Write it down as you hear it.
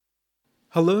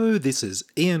Hello, this is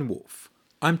Ian Wolfe.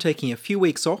 I'm taking a few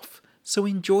weeks off, so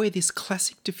enjoy this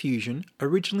classic diffusion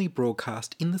originally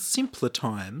broadcast in the simpler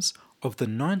times of the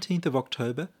 19th of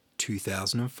October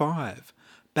 2005,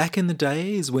 back in the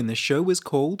days when the show was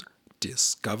called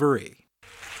Discovery.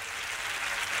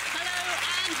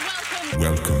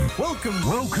 Welcome.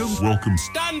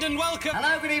 Stand and welcome.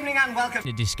 Hello, good evening and welcome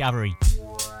To Discovery.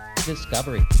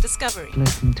 Discovery.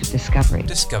 Listen to Discovery.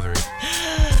 Discovery.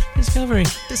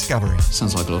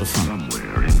 Sounds like a lot of fun.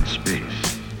 Somewhere in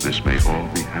space, this may all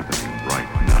be happening right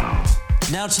now.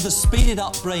 Now, to the speeded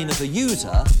up brain of a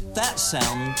user, that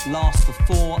sound lasts for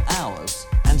 4 hours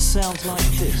and sounds like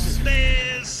this.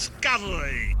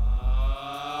 Discovery.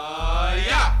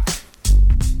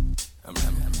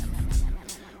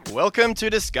 Welcome to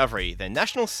Discovery, the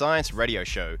National Science Radio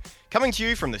Show, coming to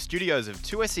you from the studios of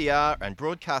 2SER and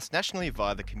broadcast nationally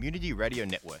via the Community Radio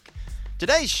Network.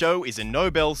 Today's show is a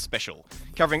Nobel special,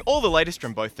 covering all the latest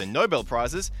from both the Nobel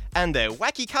Prizes and their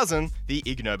wacky cousin, the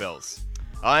Ig Nobels.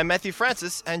 I'm Matthew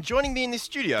Francis, and joining me in the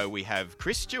studio we have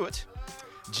Chris Stewart,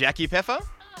 Jackie Peffer,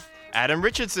 Adam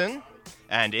Richardson,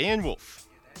 and Ian Wolfe.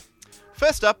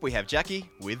 First up, we have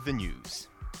Jackie with the news.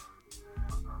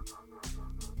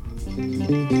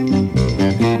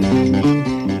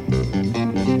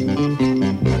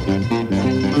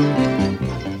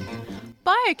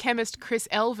 Biochemist Chris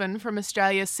Elvin from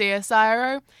Australia's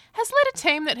CSIRO has led a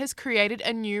team that has created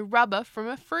a new rubber from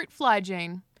a fruit fly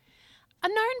gene. A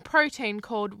known protein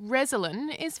called resolin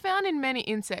is found in many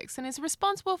insects and is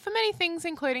responsible for many things,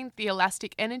 including the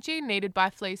elastic energy needed by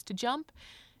fleas to jump,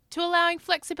 to allowing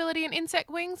flexibility in insect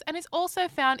wings, and is also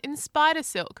found in spider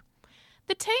silk.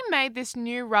 The team made this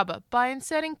new rubber by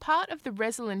inserting part of the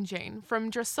resolin gene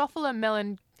from Drosophila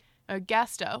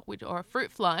melanogaster, or a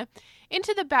fruit fly,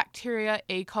 into the bacteria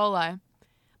E. coli.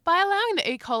 By allowing the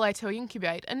E. coli to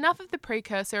incubate, enough of the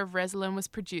precursor of resolin was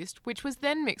produced, which was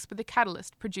then mixed with a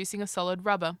catalyst, producing a solid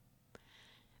rubber.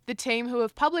 The team, who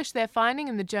have published their finding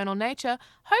in the journal Nature,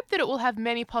 hope that it will have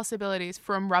many possibilities,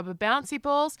 from rubber bouncy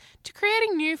balls to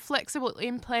creating new flexible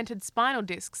implanted spinal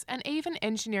discs and even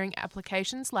engineering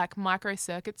applications like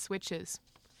microcircuit switches.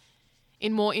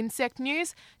 In more insect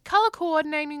news, colour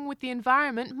coordinating with the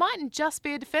environment mightn't just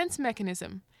be a defence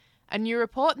mechanism. A new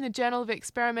report in the Journal of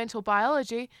Experimental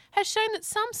Biology has shown that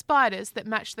some spiders that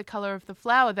match the colour of the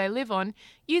flower they live on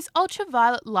use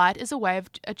ultraviolet light as a way of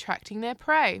attracting their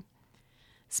prey.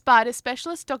 Spider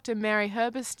specialist Dr. Mary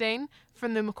Herberstein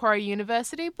from the Macquarie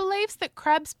University believes that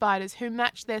crab spiders who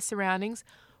match their surroundings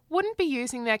wouldn't be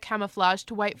using their camouflage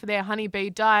to wait for their honeybee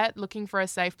diet looking for a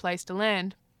safe place to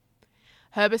land.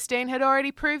 Herberstein had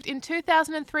already proved in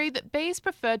 2003 that bees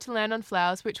preferred to land on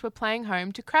flowers which were playing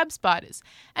home to crab spiders,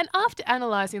 and after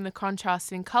analysing the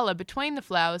contrasts in colour between the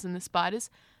flowers and the spiders,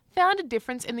 found a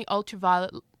difference in the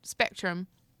ultraviolet spectrum.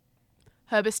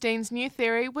 Herberstein's new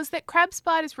theory was that crab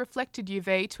spiders reflected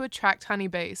UV to attract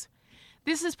honeybees.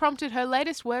 This has prompted her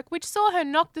latest work, which saw her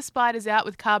knock the spiders out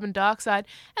with carbon dioxide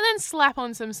and then slap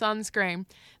on some sunscreen,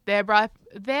 thereby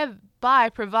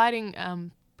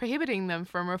prohibiting them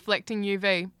from reflecting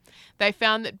UV. They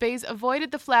found that bees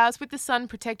avoided the flowers with the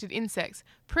sun-protected insects,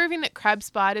 proving that crab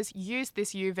spiders used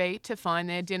this UV to find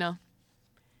their dinner.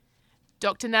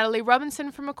 Dr. Natalie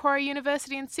Robinson from Macquarie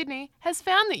University in Sydney has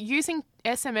found that using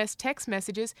SMS text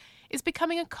messages is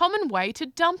becoming a common way to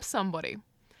dump somebody.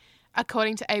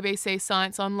 According to ABC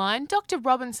Science Online, Dr.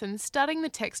 Robinson studying the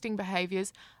texting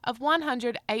behaviours of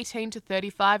 100 18 to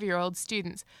 35-year-old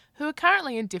students who are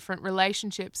currently in different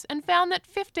relationships and found that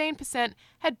 15%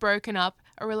 had broken up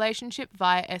a relationship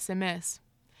via SMS.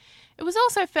 It was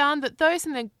also found that those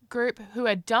in the group who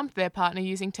had dumped their partner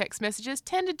using text messages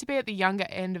tended to be at the younger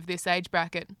end of this age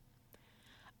bracket.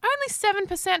 Only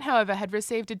 7%, however, had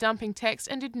received a dumping text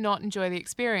and did not enjoy the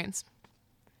experience.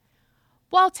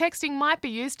 While texting might be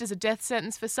used as a death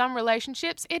sentence for some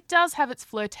relationships, it does have its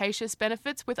flirtatious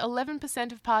benefits, with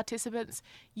 11% of participants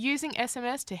using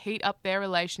SMS to heat up their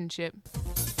relationship.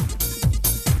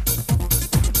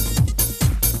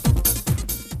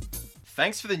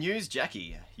 Thanks for the news,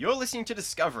 Jackie. You're listening to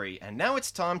Discovery, and now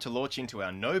it's time to launch into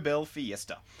our Nobel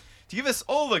Fiesta. To give us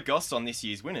all the goss on this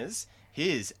year's winners,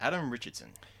 here's Adam Richardson.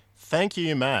 Thank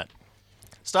you, Matt.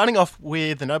 Starting off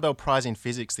with the Nobel Prize in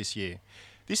Physics this year.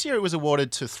 This year it was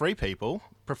awarded to 3 people.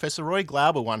 Professor Roy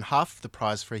Glauber won half the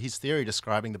prize for his theory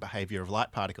describing the behaviour of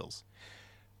light particles.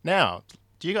 Now,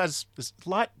 does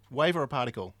light waver a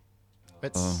particle? I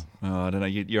don't know.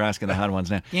 You're asking the hard ones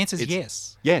now. The answer is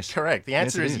yes. Yes. Correct. The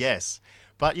answer Yes, is it is. yes.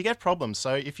 But you get problems.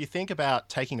 So if you think about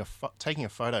taking a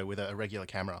photo with a regular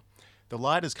camera, the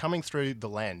light is coming through the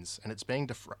lens and it's being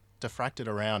diffracted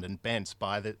around and bent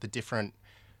by the different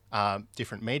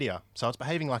different media. So it's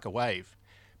behaving like a wave.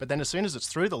 But then as soon as it's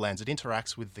through the lens, it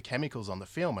interacts with the chemicals on the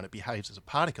film and it behaves as a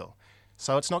particle.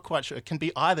 So it's not quite sure. It can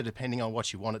be either depending on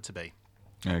what you want it to be.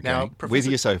 Okay. Now, With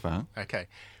you so far. Okay.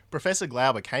 Professor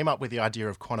Glauber came up with the idea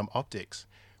of quantum optics,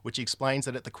 which explains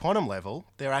that at the quantum level,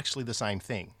 they're actually the same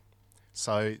thing.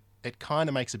 So it kind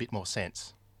of makes a bit more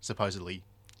sense, supposedly.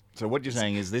 So what you're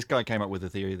saying is this guy came up with a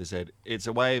theory that said it's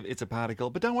a wave, it's a particle,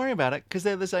 but don't worry about it because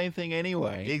they're the same thing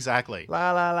anyway. Exactly.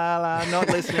 La la la la. Not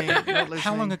listening. Not listening.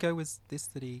 How long ago was this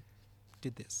that he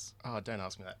did this? Oh, don't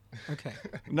ask me that. Okay.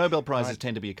 Nobel Prizes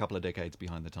tend to be a couple of decades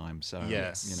behind the time. So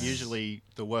Yes. you know. Usually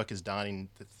the work is done in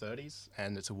the 30s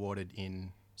and it's awarded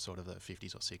in sort of the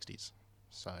 50s or 60s.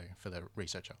 So for the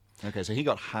researcher. Okay, so he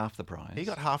got half the prize. He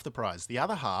got half the prize. The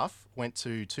other half went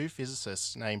to two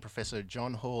physicists named Professor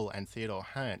John Hall and Theodore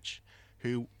Hansch,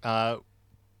 who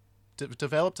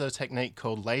developed a technique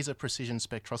called laser precision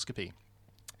spectroscopy.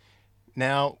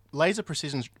 Now, laser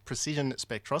precision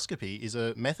spectroscopy is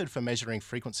a method for measuring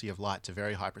frequency of light to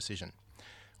very high precision.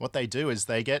 What they do is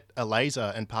they get a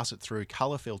laser and pass it through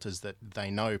color filters that they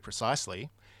know precisely,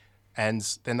 and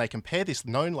then they compare this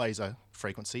known laser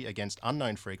frequency against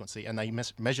unknown frequency, and they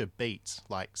measure beats,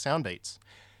 like sound beats.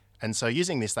 And so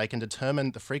using this, they can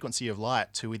determine the frequency of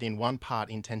light to within 1 part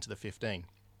in 10 to the 15.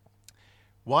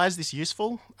 Why is this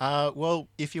useful? Well,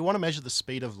 if you want to measure the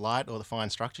speed of light or the fine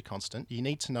structure constant, you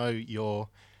need to know you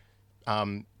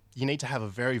need to have a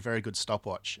very, very good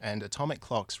stopwatch, and atomic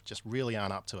clocks just really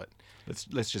aren't up to it.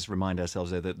 Let's just remind ourselves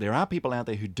there that there are people out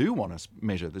there who do want to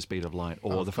measure the speed of light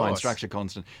or the fine structure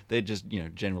constant. They're just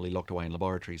generally locked away in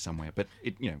laboratories somewhere, but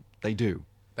they do.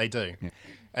 They do. Yeah.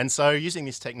 And so using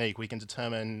this technique, we can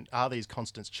determine are these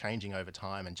constants changing over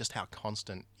time and just how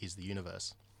constant is the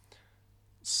universe.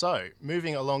 So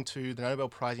moving along to the Nobel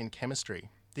Prize in Chemistry.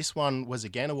 This one was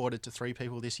again awarded to 3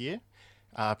 people this year.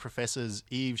 Professors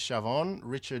Yves Chavon,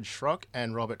 Richard Schrock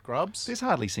and Robert Grubbs. This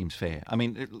hardly seems fair. I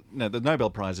mean, the Nobel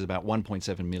Prize is about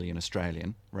 1.7 million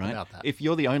Australian, right? About that. If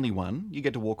you're the only one, you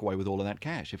get to walk away with all of that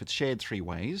cash. If it's shared 3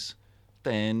 ways,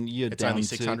 then you're it's down only to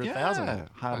 600,000. Yeah,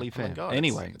 hardly fair. My God,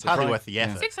 anyway, it's hardly worth the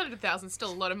effort. 600,000 is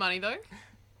still a lot of money, though.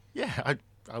 Yeah,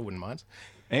 I wouldn't mind.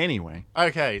 Anyway.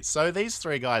 Okay, so these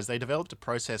 3 guys, they developed a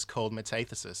process called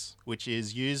metathesis, which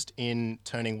is used in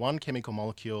turning one chemical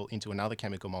molecule into another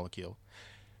chemical molecule.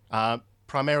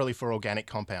 Primarily for organic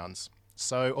compounds.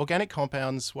 So organic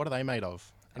compounds, what are they made of?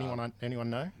 Anyone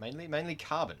know? Mainly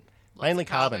carbon. Mainly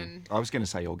carbon. I was going to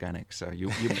say organic, so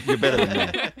you're better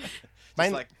than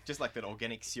me. Just like that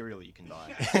organic cereal you can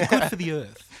buy. Good for the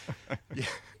earth. Yeah.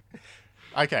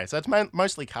 Okay, so it's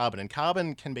mostly carbon, and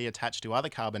carbon can be attached to other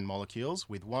carbon molecules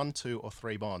with 1, 2, or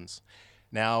 3 bonds.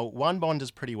 Now, 1 bond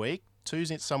is pretty weak,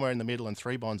 2's somewhere in the middle, and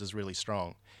 3 bonds is really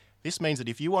strong. This means that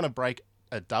if you want to break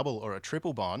a double or a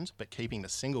triple bond, but keeping the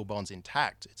single bonds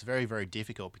intact, it's very, very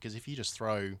difficult, because if you just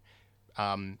throw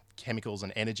chemicals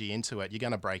and energy into it, you're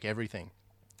going to break everything.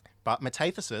 But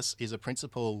metathesis is a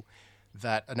principle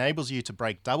that enables you to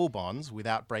break double bonds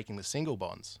without breaking the single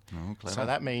bonds. Oh, clever. So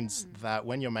that means that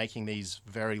when you're making these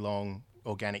very long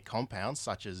organic compounds,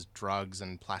 such as drugs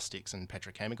and plastics and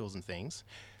petrochemicals and things,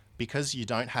 because you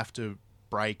don't have to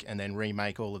break and then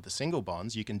remake all of the single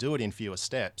bonds, you can do it in fewer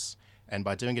steps. And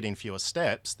by doing it in fewer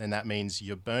steps, then that means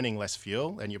you're burning less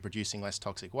fuel and you're producing less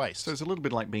toxic waste. So it's a little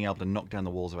bit like being able to knock down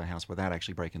the walls of a house without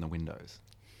actually breaking the windows.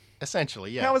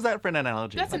 Essentially, yeah. How was that for an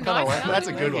analogy? That's a nice analogy. That's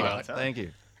a good one. Thank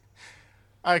you.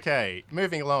 Okay,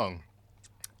 moving along.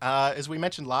 As we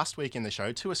mentioned last week in the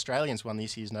show, 2 Australians won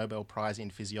this year's Nobel Prize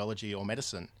in Physiology or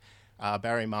Medicine.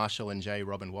 Barry Marshall and J.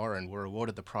 Robin Warren were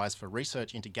awarded the prize for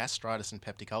research into gastritis and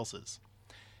peptic ulcers.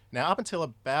 Now, up until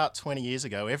about 20 years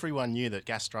ago, everyone knew that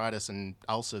gastritis and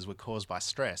ulcers were caused by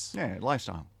stress. Yeah,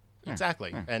 lifestyle. Yeah,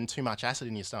 Exactly, yeah. and too much acid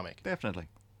in your stomach. Definitely.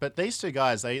 But these 2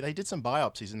 guys, they did some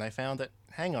biopsies and they found that,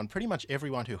 hang on, pretty much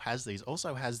everyone who has these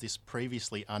also has this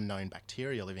previously unknown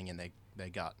bacteria living in their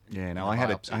gut. Yeah, no, I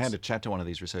had a chat to one of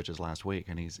these researchers last week,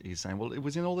 and he's saying, well, it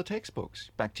was in all the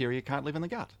textbooks. Bacteria can't live in the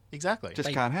gut. Exactly.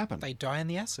 Just can't happen. They die in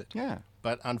the acid. Yeah.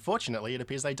 But unfortunately, it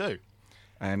appears they do.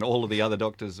 And all of the other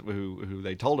doctors who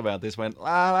they told about this went,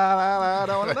 la, la, la, la, I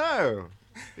don't want to know.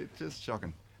 It's just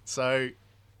shocking. So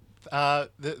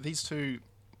these two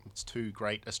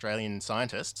great Australian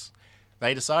scientists,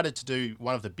 they decided to do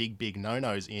one of the big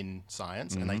no-nos in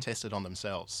science, and they tested on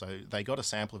themselves. So they got a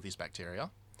sample of this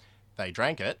bacteria, they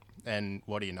drank it, and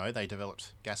what do you know? They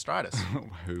developed gastritis.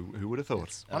 Who would have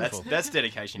thought? Wonderful. That's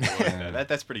dedication to work, though.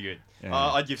 That's pretty good. Yeah.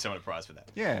 I'd give someone a prize for that.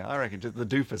 Yeah, I reckon just the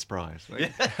doofus prize.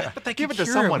 Like, But they give it could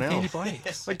to cure someone with else.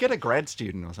 antibiotics. Like get a grad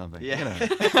student or something. Yeah. You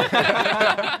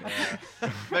know.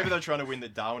 Maybe they're trying to win the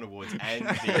Darwin Awards and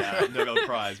the Nobel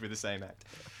Prize with the same act.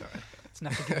 It's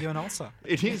enough to give you an ulcer.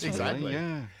 It is Exactly. really,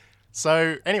 yeah.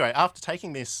 So anyway, after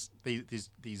taking these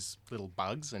little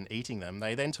bugs and eating them,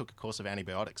 they then took a course of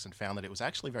antibiotics and found that it was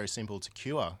actually very simple to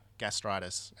cure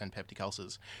gastritis and peptic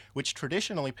ulcers, which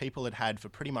traditionally people had had for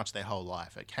pretty much their whole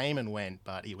life. It came and went,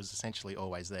 but it was essentially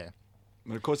always there.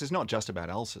 But of course, it's not just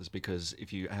about ulcers, because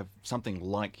if you have something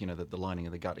like, the lining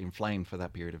of the gut inflamed for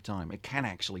that period of time, it can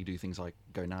actually do things like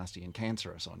go nasty and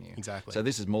cancerous on you. Exactly. So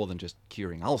this is more than just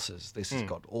curing ulcers. This has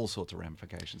got all sorts of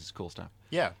ramifications. It's cool stuff.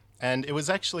 Yeah, and it was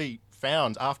actually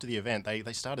found after the event, they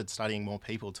started studying more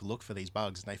people to look for these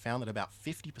bugs, and they found that about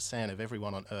 50% of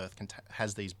everyone on Earth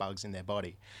has these bugs in their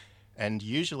body. And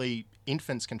usually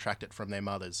infants contract it from their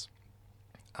mothers.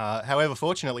 However,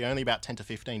 fortunately, only about 10 to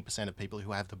 15% of people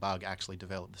who have the bug actually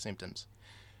develop the symptoms.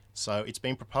 So it's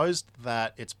been proposed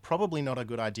that it's probably not a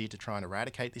good idea to try and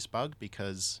eradicate this bug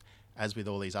because, as with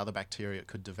all these other bacteria, it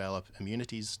could develop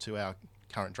immunities to our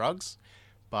current drugs.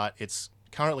 But it's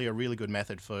currently a really good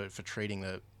method for treating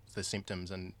the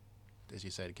symptoms, and as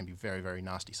you said, it can be very, very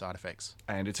nasty side effects.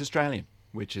 And it's Australian,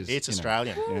 which is... It's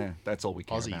Australian. Yeah, that's all we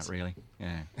care Aussies. about, really.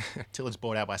 Yeah. Till it's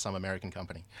bought out by some American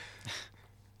company.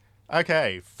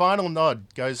 Okay, final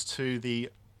nod goes to the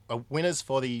winners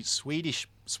for the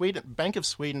Bank of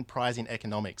Sweden Prize in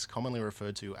Economics, commonly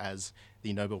referred to as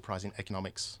the Nobel Prize in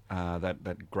Economics.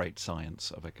 That great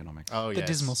science of economics. Oh, The yes.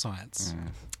 dismal science.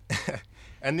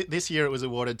 And this year it was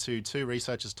awarded to two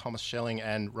researchers, Thomas Schelling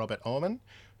and Robert Aumann,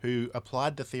 who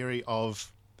applied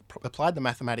the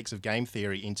mathematics of game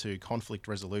theory into conflict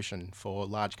resolution for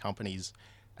large companies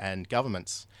and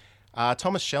governments.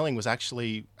 Thomas Schelling was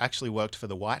actually worked for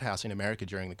the White House in America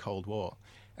during the Cold War,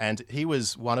 and he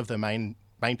was one of the main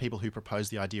people who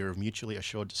proposed the idea of mutually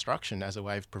assured destruction as a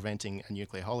way of preventing a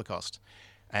nuclear holocaust.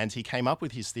 And he came up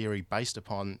with his theory based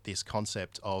upon this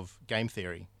concept of game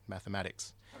theory,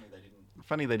 mathematics.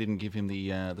 Funny they didn't give him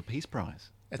the Peace Prize.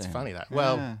 It's then. funny that.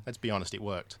 Well, Yeah. let's be honest, it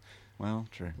worked. Well,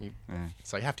 true. Yeah.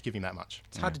 So you have to give him that much.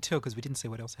 It's hard to tell because we didn't see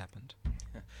what else happened.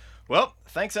 Well,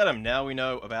 thanks, Adam. Now we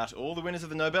know about all the winners of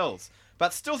the Nobels.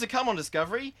 But still to come on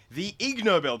Discovery, the Ig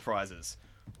Nobel Prizes.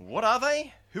 What are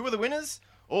they? Who are the winners?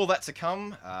 All that to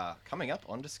come, coming up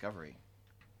on Discovery.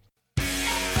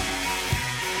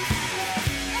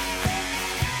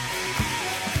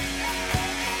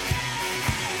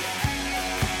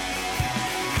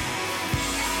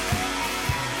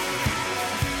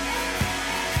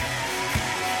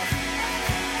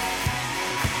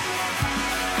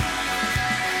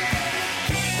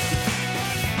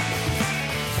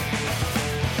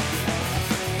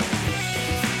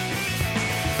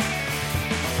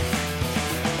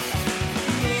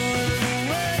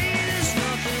 Ways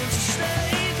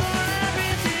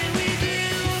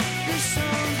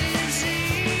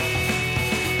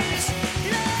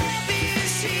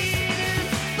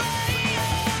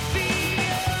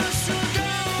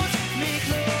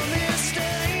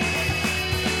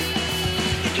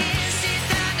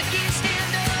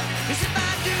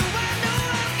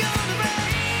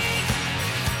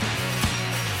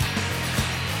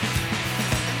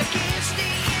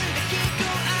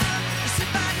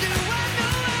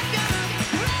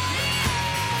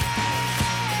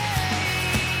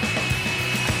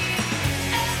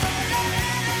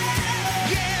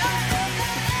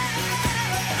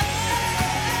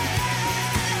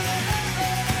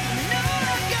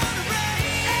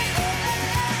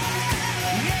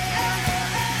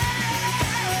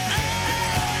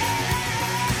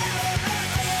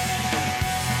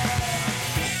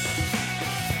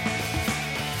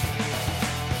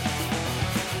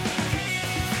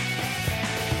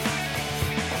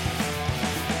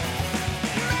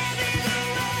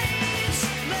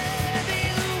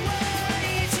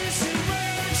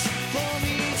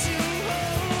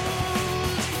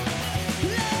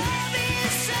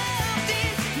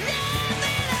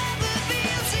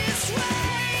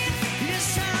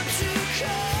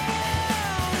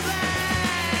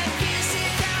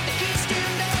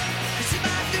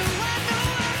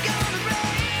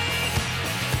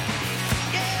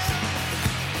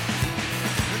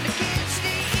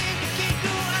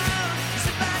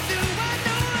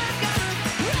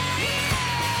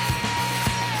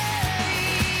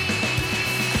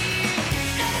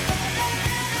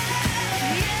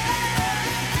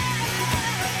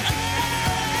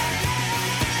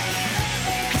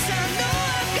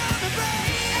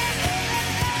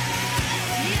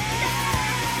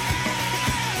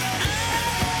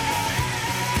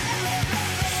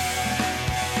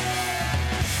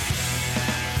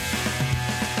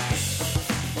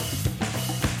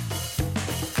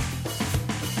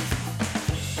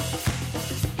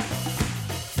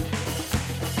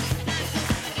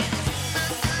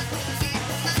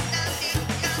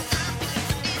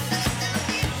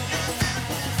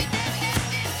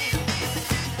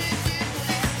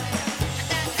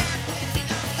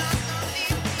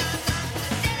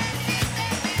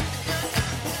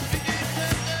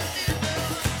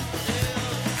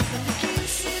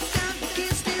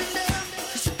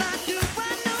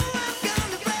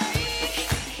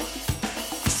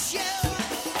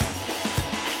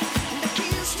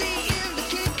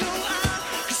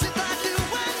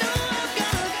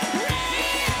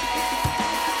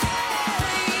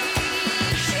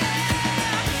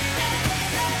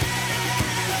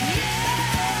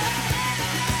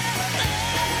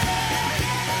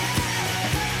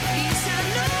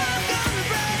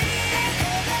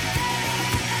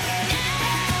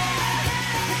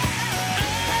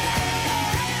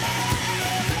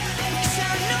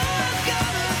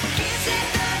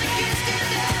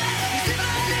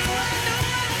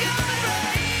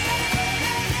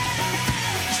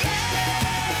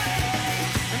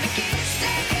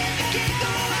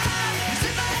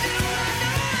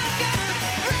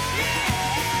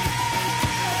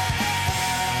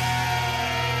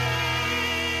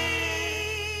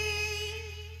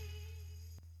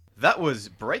That was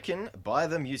Breakin' by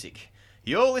the Music.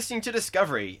 You're listening to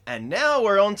Discovery, and now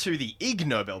we're on to the Ig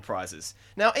Nobel Prizes.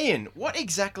 Now, Ian, what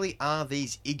exactly are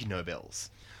these Ig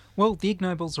Nobels? Well, the Ig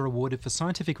Nobels are awarded for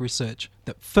scientific research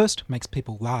that first makes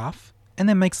people laugh and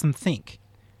then makes them think.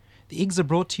 The Igs are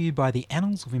brought to you by the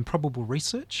Annals of Improbable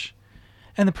Research,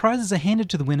 and the prizes are handed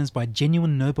to the winners by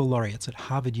genuine Nobel laureates at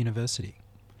Harvard University.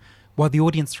 While the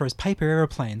audience throws paper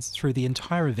aeroplanes through the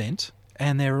entire event,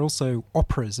 and there are also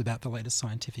operas about the latest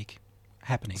scientific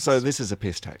happenings. So this is a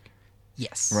piss take.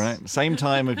 Yes. Right? Same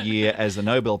time of year as the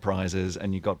Nobel Prizes,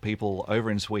 and you've got people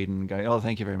over in Sweden going, oh,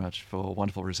 thank you very much for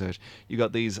wonderful research. You've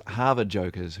got these Harvard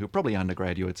jokers, who are probably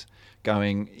undergraduates,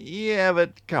 going, yeah,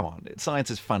 but come on,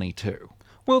 science is funny too.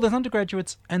 Well, there's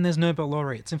undergraduates and there's Nobel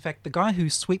laureates. In fact, the guy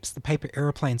who sweeps the paper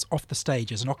aeroplanes off the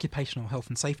stage is an occupational health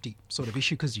and safety sort of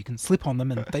issue because you can slip on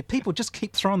them and people just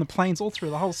keep throwing the planes all through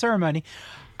the whole ceremony.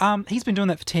 He's been doing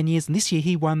that for 10 years, and this year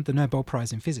he won the Nobel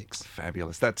Prize in Physics.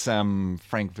 Fabulous. That's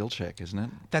Frank Wilczek, isn't it?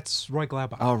 That's Roy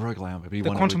Glauber. Oh, Roy Glauber. The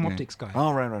quantum optics guy.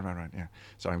 Oh, right, yeah.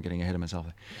 Sorry, I'm getting ahead of myself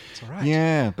there. That's all right.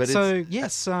 Yeah, but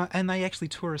and they actually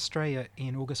tour Australia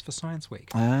in August for Science Week.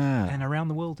 Ah. And around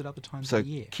the world at other times of the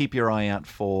year. So keep your eye out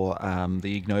for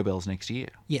the Ig Nobels next year.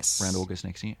 Yes. Around August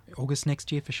next year. August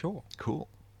next year for sure. Cool.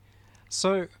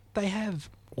 So they have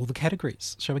all the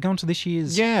categories. Shall we go on to this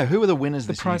year's... Yeah, who are the winners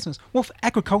the this prizes? year? Well, for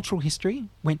agricultural history,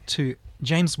 went to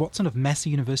James Watson of Massey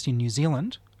University in New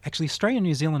Zealand. Actually, Australia and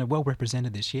New Zealand are well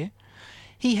represented this year.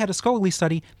 He had a scholarly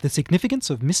study, The Significance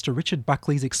of Mr. Richard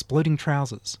Buckley's Exploding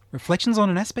Trousers, reflections on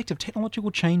an aspect of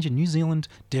technological change in New Zealand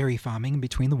dairy farming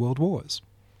between the world wars.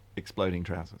 Exploding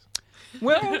trousers.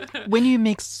 Well, when you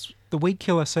mix the weed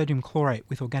killer sodium chlorate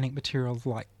with organic materials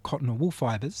like cotton or wool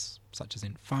fibres, such as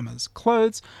in farmers'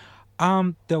 clothes,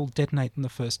 they'll detonate in the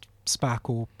first spark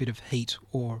or bit of heat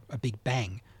or a big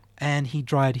bang. And he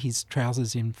dried his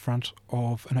trousers in front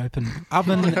of an open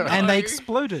oven and they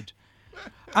exploded.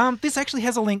 This actually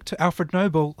has a link to Alfred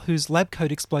Nobel, whose lab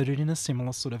coat exploded in a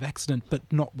similar sort of accident, but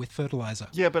not with fertilizer.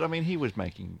 Yeah, but I mean, he was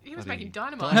making... He was making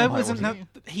dynamite. No, it wasn't. No,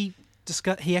 he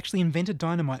actually invented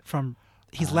dynamite from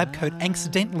his lab coat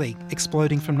accidentally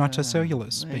exploding from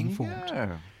nitrocellulose being formed.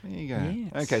 There you go.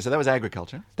 Yes. Okay, so that was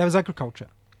agriculture. That was agriculture.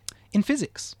 In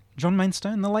physics, John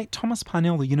Mainstone and the late Thomas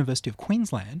Parnell, the University of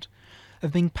Queensland,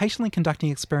 have been patiently conducting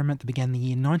an experiment that began in the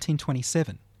year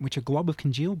 1927, in which a glob of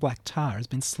congealed black tar has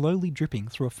been slowly dripping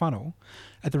through a funnel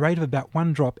at the rate of about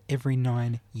one drop every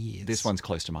 9 years. This one's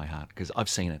close to my heart because I've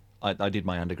seen it. I did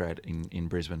my undergrad in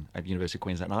Brisbane at University of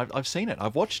Queensland, and I've seen it.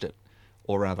 I've watched it.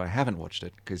 Or rather, I haven't watched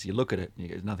it because you look at it and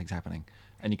you go, nothing's happening.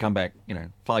 And you come back,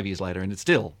 5 years later and it's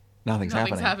still nothing's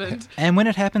happening. Happened. And when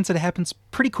it happens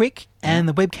pretty quick, and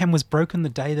the webcam was broken the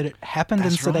day that it happened,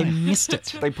 That's and so right. they missed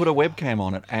it. They put a webcam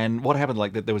on it, and what happened,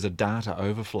 like that there was a data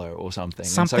overflow or something.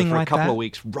 Something and so for like a couple that. of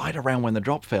weeks, right around when the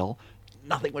drop fell,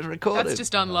 nothing was recorded. That's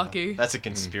just unlucky. That's a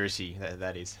conspiracy,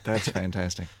 that is. That's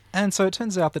fantastic. And so it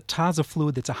turns out that tar's a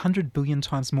fluid that's 100 billion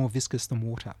times more viscous than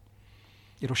water.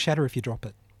 It'll shatter if you drop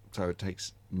it. So it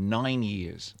takes 9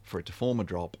 years for it to form a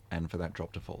drop and for that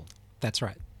drop to fall. That's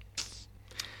right.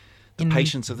 The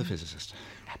patience of the physicist.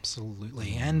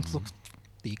 Absolutely. And look,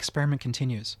 the experiment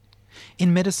continues.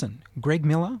 In medicine, Greg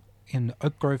Miller in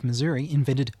Oak Grove, Missouri,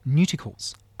 invented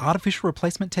Nuticles, artificial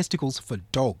replacement testicles for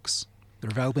dogs.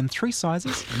 They're available in 3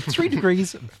 sizes and 3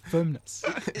 degrees of firmness.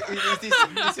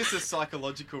 Is this a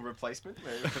psychological replacement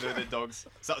for the dogs?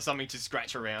 Something to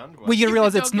scratch around? Well, you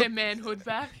realise Dog it's their not... manhood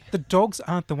back. The dogs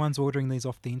aren't the ones ordering these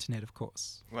off the internet, of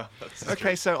course. Well, that's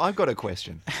Okay, so I've got a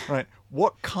question. Right,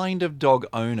 what kind of dog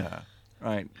owner,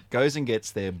 right, goes and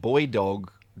gets their boy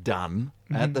dog done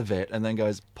at the vet and then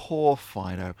goes, poor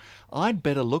Fido, I'd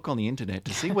better look on the internet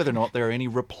to see whether or not there are any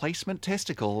replacement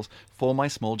testicles for my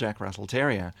small Jack Russell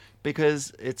Terrier,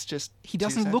 because it's just... He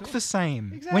doesn't too look sad. the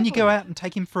same. When you go Exactly. out and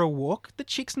take him for a walk, the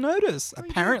chicks notice,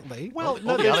 apparently. Well,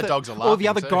 All the other dogs are laughing. All the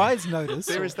other too. guys notice.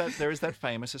 There is that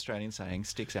famous Australian saying,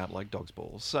 sticks out like dog's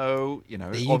balls. So, you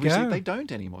obviously go. they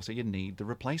don't anymore, so you need the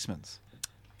replacements.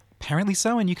 Apparently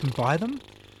so, and you can buy them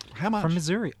How much? from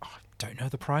Missouri. Oh, I don't know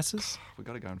the prices. We've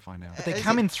got to go and find out. But they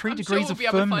come in 3 I'm sure degrees we'll of be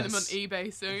able to find firmness. them on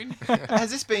eBay soon. Has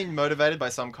this been motivated by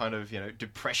some kind of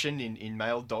depression in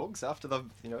male dogs after they've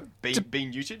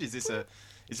been neutered? Is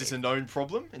this a known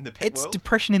problem in the pet It's world?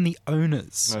 depression in the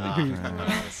owners.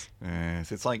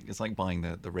 Yes, it's like buying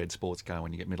the red sports car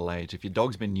when you get middle age. If your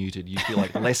dog's been neutered, you feel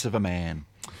like less of a man.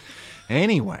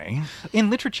 Anyway, In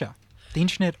literature, the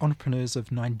internet entrepreneurs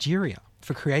of Nigeria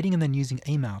for creating and then using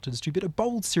email to distribute a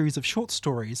bold series of short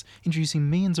stories introducing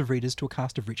millions of readers to a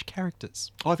cast of rich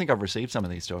characters. Oh, I think I've received some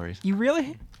of these stories. You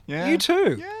really? Yeah. You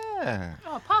too? Yeah.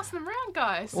 Oh, pass them around,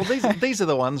 guys. Well, these are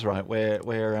the ones, right, where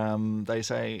they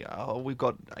say, oh, we've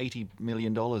got $80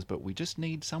 million, but we just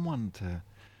need someone to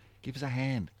give us a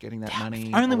hand getting that money.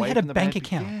 If only we away had a from the bank bad-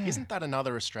 account. Yeah. Isn't that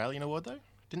another Australian award, though?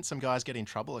 Didn't some guys get in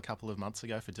trouble a couple of months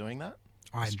ago for doing that?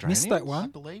 I missed that I one.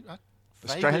 believe. I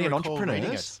vaguely Australian recall reading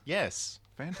entrepreneurs? it. Yes.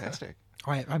 Fantastic.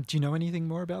 Do you know anything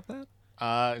more about that?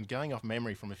 Going off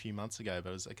memory from a few months ago, but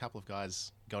it was a couple of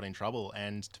guys got in trouble,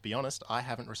 and to be honest, I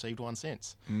haven't received one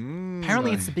since.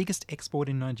 Apparently, it's the biggest export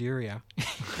in Nigeria.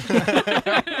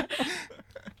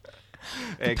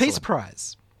 The Peace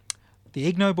Prize. The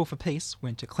Ig Nobel for Peace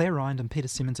went to Claire Rind and Peter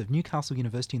Simmons of Newcastle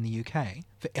University in the UK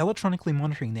for electronically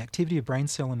monitoring the activity of brain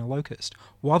cell in a locust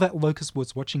while that locust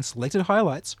was watching selected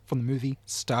highlights from the movie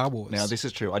Star Wars. Now, this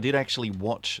is true. I did actually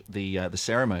watch the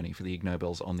ceremony for the Ig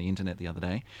Nobels on the internet the other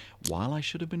day while I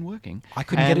should have been working. I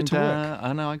couldn't get it to work.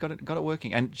 I know, I got it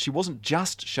working. And she wasn't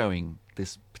just showing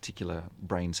this particular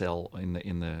brain cell in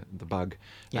the bug,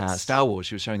 Yes. Star Wars.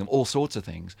 She was showing them all sorts of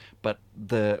things. But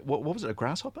what was it, a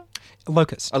grasshopper? A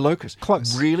locust. A locust.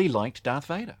 Close. Really liked Darth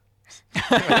Vader.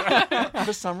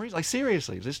 For some reason. Like,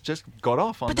 seriously, this just got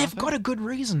off on But Darth they've got Vader. a good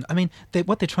reason. I mean,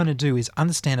 what they're trying to do is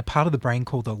understand a part of the brain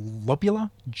called the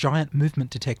lobular giant movement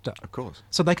detector. Of course.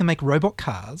 So they can make robot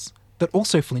cars that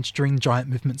also flinch during giant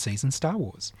movement scenes in Star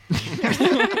Wars.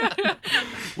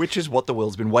 Which is what the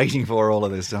world's been waiting for all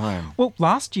of this time. Well,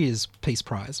 last year's Peace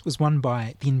Prize was won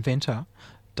by the inventor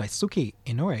Daisuke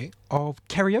Inoue of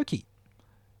karaoke,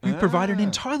 who provided an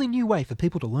entirely new way for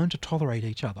people to learn to tolerate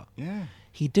each other. Yeah.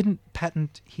 He didn't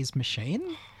patent his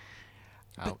machine,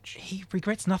 but Ouch. he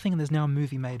regrets nothing, and there's now a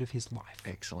movie made of his life.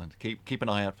 Excellent. Keep an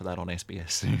eye out for that on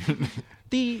SBS soon.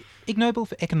 The Ig Nobel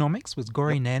for Economics was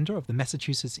Gauri Nanda of the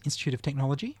Massachusetts Institute of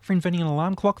Technology for inventing an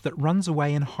alarm clock that runs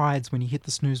away and hides when you hit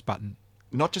the snooze button.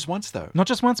 Not just once, though. Not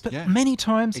just once, but Yeah. many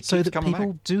times, It so keeps that coming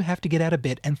people back. do have to get out of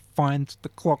bed and find the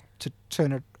clock to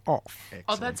turn it off.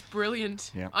 Oh, that's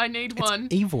brilliant. Yeah. I need It's one.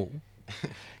 evil.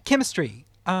 Chemistry.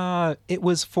 It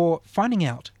was for finding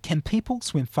out, can people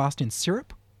swim fast in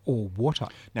syrup or water?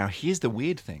 Now, here's the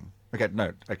weird thing. Okay,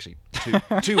 no, actually,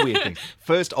 two weird things.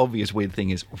 First obvious weird thing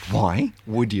is, why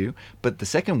would you? But the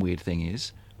second weird thing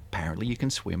is, apparently you can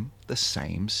swim the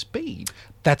same speed.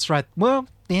 That's right. Well,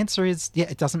 the answer is, yeah,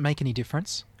 it doesn't make any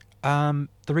difference. The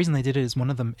reason they did it is one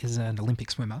of them is an Olympic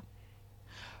swimmer.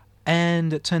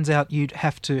 And it turns out you'd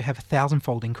have to have a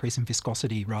 1,000-fold increase in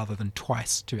viscosity rather than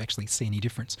twice to actually see any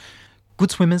difference. Good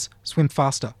swimmers swim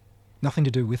faster. Nothing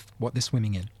to do with what they're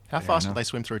swimming in. How fast do they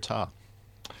swim through tar?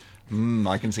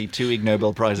 I can see 2 Ig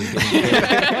Nobel Prizes getting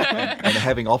and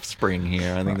having offspring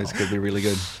here. I think this could be really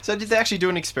good. So did they actually do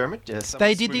an experiment? Someone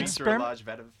They did the swimming through a experiment. large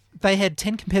vat of... They had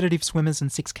 10 competitive swimmers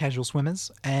and 6 casual swimmers,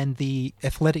 and the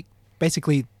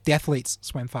athletes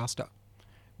swam faster,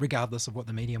 regardless of what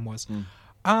the medium was.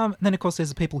 Then, of course, there's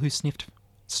the people who sniffed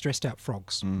stressed out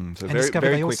frogs So and very, discovered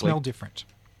very they all quickly, smell different.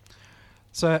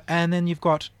 So, and then you've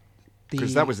got the...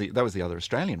 because that was the other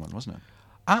Australian one, wasn't it?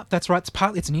 That's right.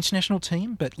 It's an international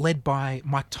team, but led by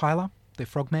Mike Tyler, the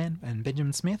frogman, and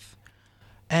Benjamin Smith.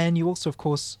 And you also, of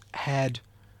course, had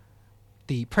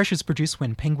the pressures produced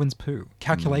when penguins poo,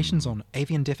 calculations on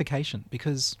avian defecation,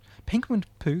 because penguin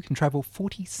poo can travel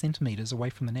 40 centimetres away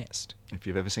from the nest. If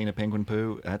you've ever seen a penguin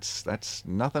poo, that's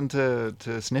nothing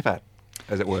to sniff at,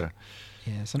 as it were.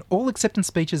 Yes, and all acceptance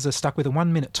speeches are stuck with a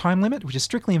 1-minute time limit, which is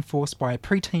strictly enforced by a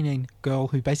preteen girl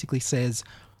who basically says,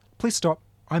 "Please stop,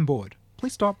 I'm bored.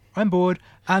 Please stop, I'm bored,"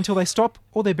 until they stop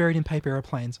or they're buried in paper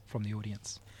aeroplanes from the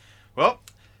audience. Well,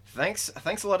 thanks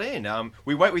a lot, Ian.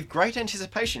 We wait with great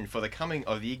anticipation for the coming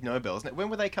of the Ig Nobels. Now, when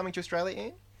were they coming to Australia,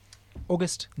 Ian?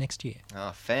 August next year.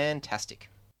 Ah, fantastic.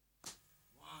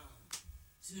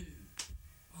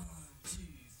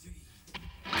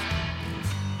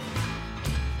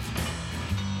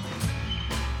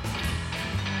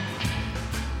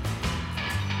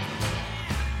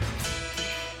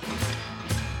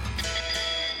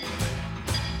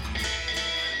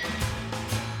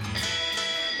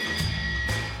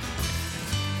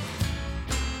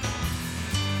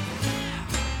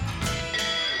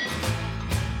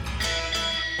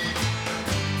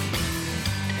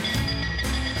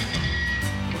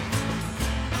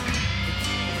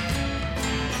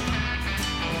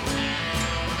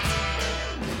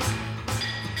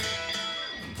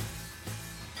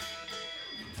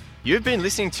 You've been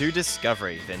listening to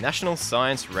Discovery, the National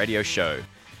Science Radio Show.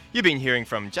 You've been hearing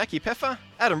from Jackie Peffer,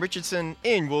 Adam Richardson,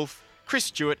 Ian Wolfe, Chris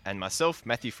Stewart, and myself,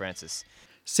 Matthew Francis.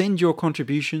 Send your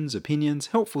contributions, opinions,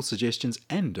 helpful suggestions,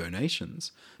 and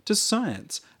donations to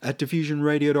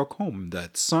science@diffusionradio.com.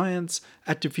 That's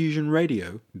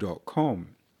science@diffusionradio.com.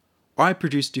 I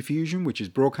produce Diffusion, which is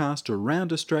broadcast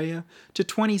around Australia to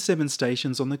 27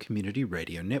 stations on the Community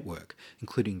Radio Network,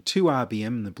 including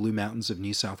 2RBM in the Blue Mountains of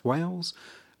New South Wales,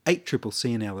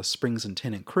 8CCC in Alice Springs and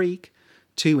Tennant Creek,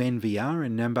 2NVR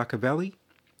in Nambucca Valley,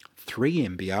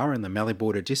 3MBR in the Mallee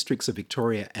Border districts of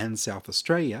Victoria and South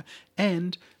Australia,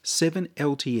 and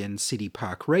 7LTN City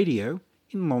Park Radio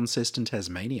in Launceston,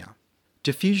 Tasmania.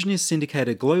 Diffusion is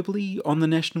syndicated globally on the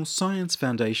National Science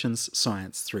Foundation's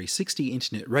Science 360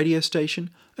 internet radio station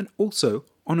and also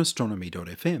on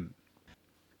astronomy.fm.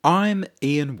 I'm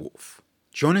Ian Wolfe.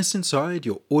 Join us inside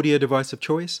your audio device of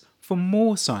choice for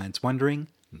more science wondering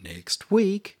next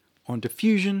week on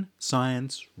Diffusion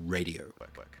Science Radio.